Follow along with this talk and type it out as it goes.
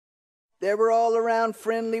There were all around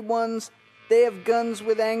friendly ones. They have guns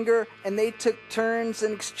with anger, and they took turns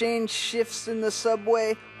and exchanged shifts in the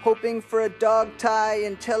subway, hoping for a dog tie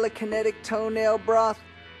and telekinetic toenail broth.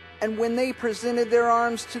 And when they presented their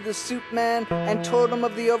arms to the soup man and told him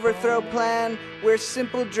of the overthrow plan, where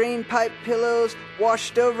simple drain pipe pillows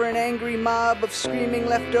washed over an angry mob of screaming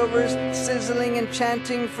leftovers, sizzling and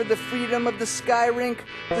chanting for the freedom of the sky rink,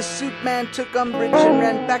 the soup man took umbrage and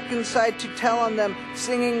ran back inside to tell on them,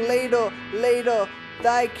 singing, "Ladle, ladle,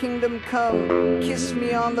 thy kingdom come, kiss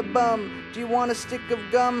me on the bum, do you want a stick of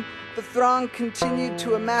gum?" The throng continued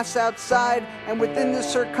to amass outside, and within the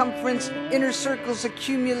circumference, inner circles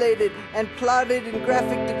accumulated and plotted in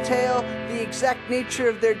graphic detail the exact nature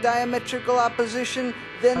of their diametrical opposition.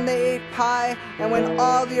 Then they ate pie, and when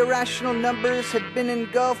all the irrational numbers had been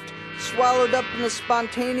engulfed, swallowed up in the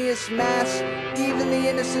spontaneous mass, even the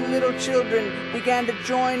innocent little children began to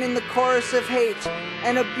join in the chorus of hate,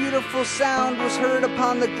 and a beautiful sound was heard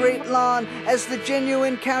upon the great lawn as the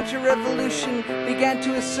genuine counter-revolution began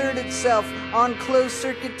to assert itself on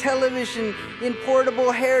closed-circuit television, in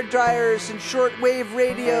portable hair dryers and short-wave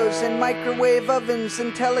radios and microwave ovens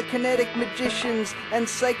and telekinetic magicians and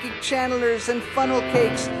psychic channelers and funnel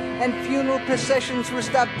cakes, and funeral processions were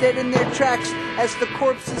stopped dead in their tracks as the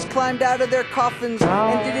corpses climbed out of their coffins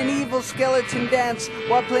and did an evil skeleton dance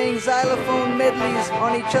while playing xylophone medleys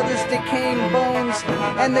on each other's decaying bones.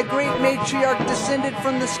 And the great matriarch descended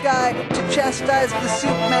from the sky to chastise the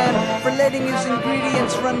soup man for letting his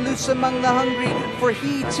ingredients run loose among the hungry, for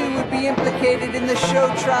he too would be implicated in the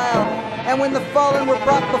show trial. And when the fallen were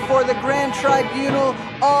brought before the grand tribunal,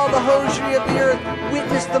 all the hosiery of the earth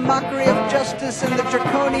witnessed the mockery of justice and the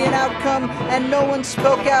draconian outcome, and no one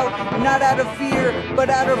spoke out, not out of fear, but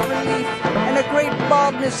out of relief. And a great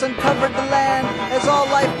baldness uncovered the land as all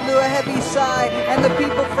life blew a heavy sigh, and the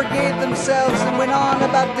people forgave themselves and went on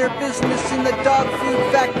about their business in the dog food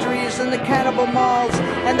factories and the cannibal malls,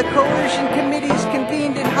 and the coercion committees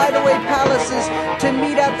convened in hideaway palaces to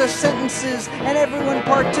mete out the sentences, and everyone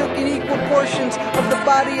partook in equal portions of the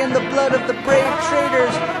body and the blood of the brave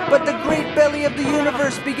traitors. But the great belly of the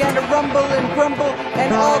universe began to rumble and grumble,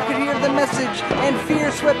 and all could hear the message, and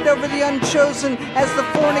fear swept over the unchosen as the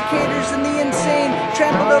fornicators and the insane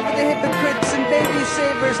trampled over the hypocrites and baby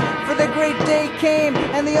savers. For the great day came,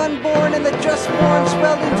 and the unborn and the just born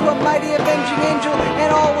swelled into a mighty avenging angel,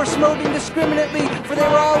 and all were smote indiscriminately, for they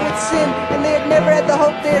were all with sin, and they had never had the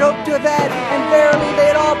hope they had hoped to have had, and verily they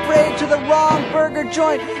had all prayed to the wrong burger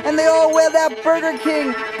joint, and they all wailed out, "Burger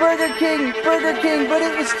King, Burger King, Burger King," but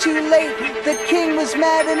it was too late. The king was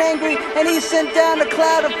mad and angry, and he sent down a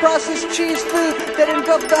cloud of processed cheese food that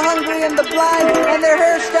engulfed the hungry and the blind, and their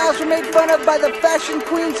hairstyles were made fun of by the fashion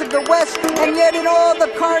queens of the West, and yet in all the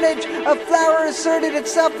carnage, a flower asserted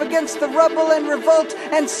itself against the rubble and revolt,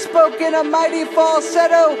 and spoke in a mighty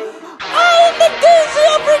falsetto, "I am the daisy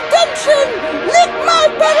of redemption! Lick my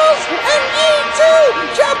petals, and ye too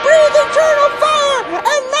shall breathe eternal fire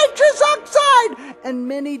and nitrous oxide!" And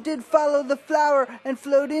many did follow the flower, and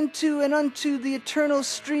flowed into and unto the eternal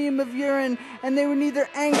stream of urine, and they were neither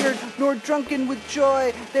angered nor drunken with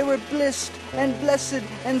joy. They were blissed and blessed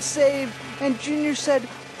and saved. And Junior said,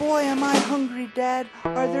 "Boy, am I hungry, Dad.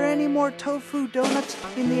 Are there any more tofu donuts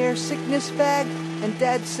in the air sickness bag?" And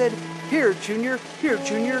Dad said, here, Junior,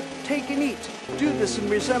 take and eat. Do this in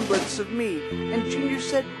resemblance of me." And Junior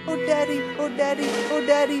said, "Oh, Daddy, oh, Daddy, oh,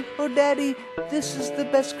 Daddy, oh, Daddy, this is the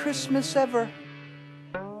best Christmas ever."